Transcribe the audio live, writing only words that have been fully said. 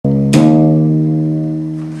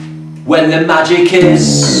When the magic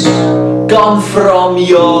is gone from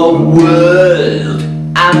your world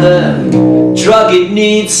and the drug it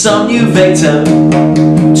needs some new victim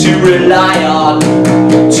to rely on,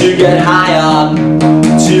 to get high on,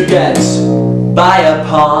 to get by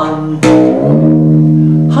upon.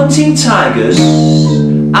 Hunting tigers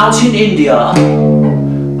out in India,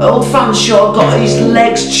 old Fanshawe got his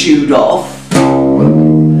legs chewed off.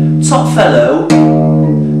 Top fellow,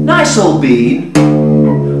 nice old bean,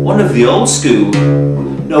 one of the old school,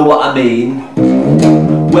 know what I mean?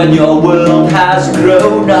 When your world has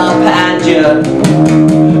grown up and you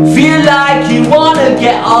feel like you wanna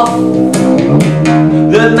get off,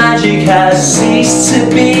 the magic has ceased to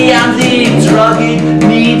be and the drug it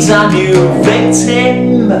needs a new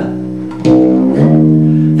victim.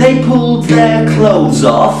 They pulled their clothes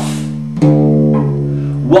off,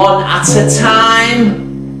 one at a time.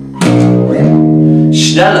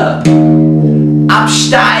 Schneller,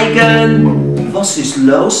 absteigen, was ist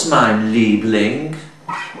los, mein Liebling?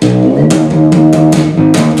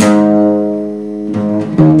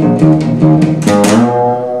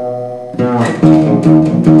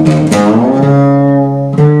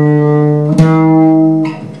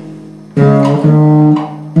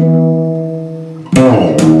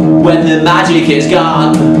 When the magic is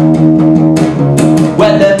gone,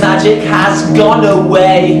 when the magic has gone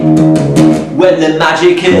away, when the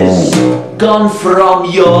magic is gone from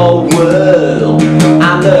your world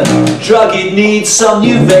and the drug it needs some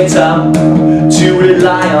new victim to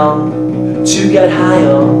rely on, to get high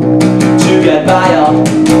on, to get by on,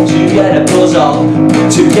 to get a buzz on,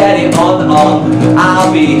 to get it on,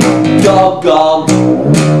 I'll be doggone